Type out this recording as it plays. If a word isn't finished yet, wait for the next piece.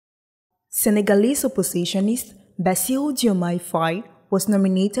Senegalese oppositionist Bassirou Faye was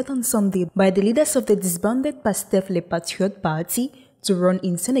nominated on Sunday by the leaders of the disbanded Pastef Patriotes party to run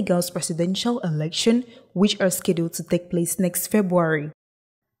in Senegal's presidential election, which are scheduled to take place next February.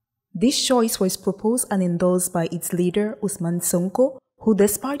 This choice was proposed and endorsed by its leader Ousmane Sonko, who,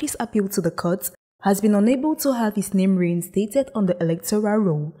 despite his appeal to the courts, has been unable to have his name reinstated on the electoral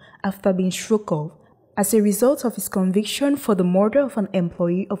roll after being struck off as a result of his conviction for the murder of an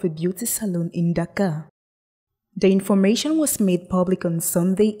employee of a beauty salon in Dakar. The information was made public on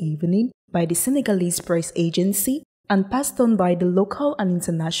Sunday evening by the Senegalese press agency and passed on by the local and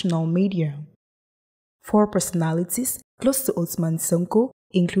international media. 4 personalities close to Ousmane Sonko,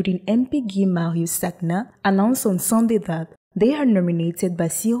 including MP Guy Marius Sagna, announced on Sunday that they had nominated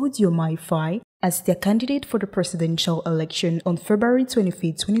Bassirou Faye as their candidate for the presidential election on February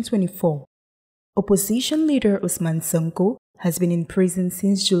 25, 2024. Opposition leader Ousmane Sonko has been in prison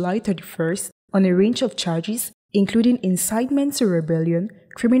since July 31st on a range of charges, including incitement to rebellion,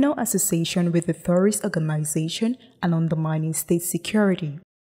 criminal association with a terrorist organization, and undermining state security.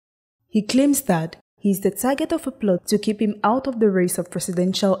 He claims that he is the target of a plot to keep him out of the race of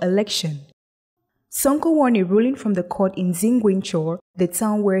presidential election. Sonko won a ruling from the court in Ziguinchor, the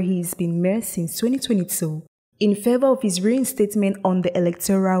town where he has been mayor since 2022, in favor of his reinstatement on the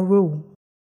electoral roll.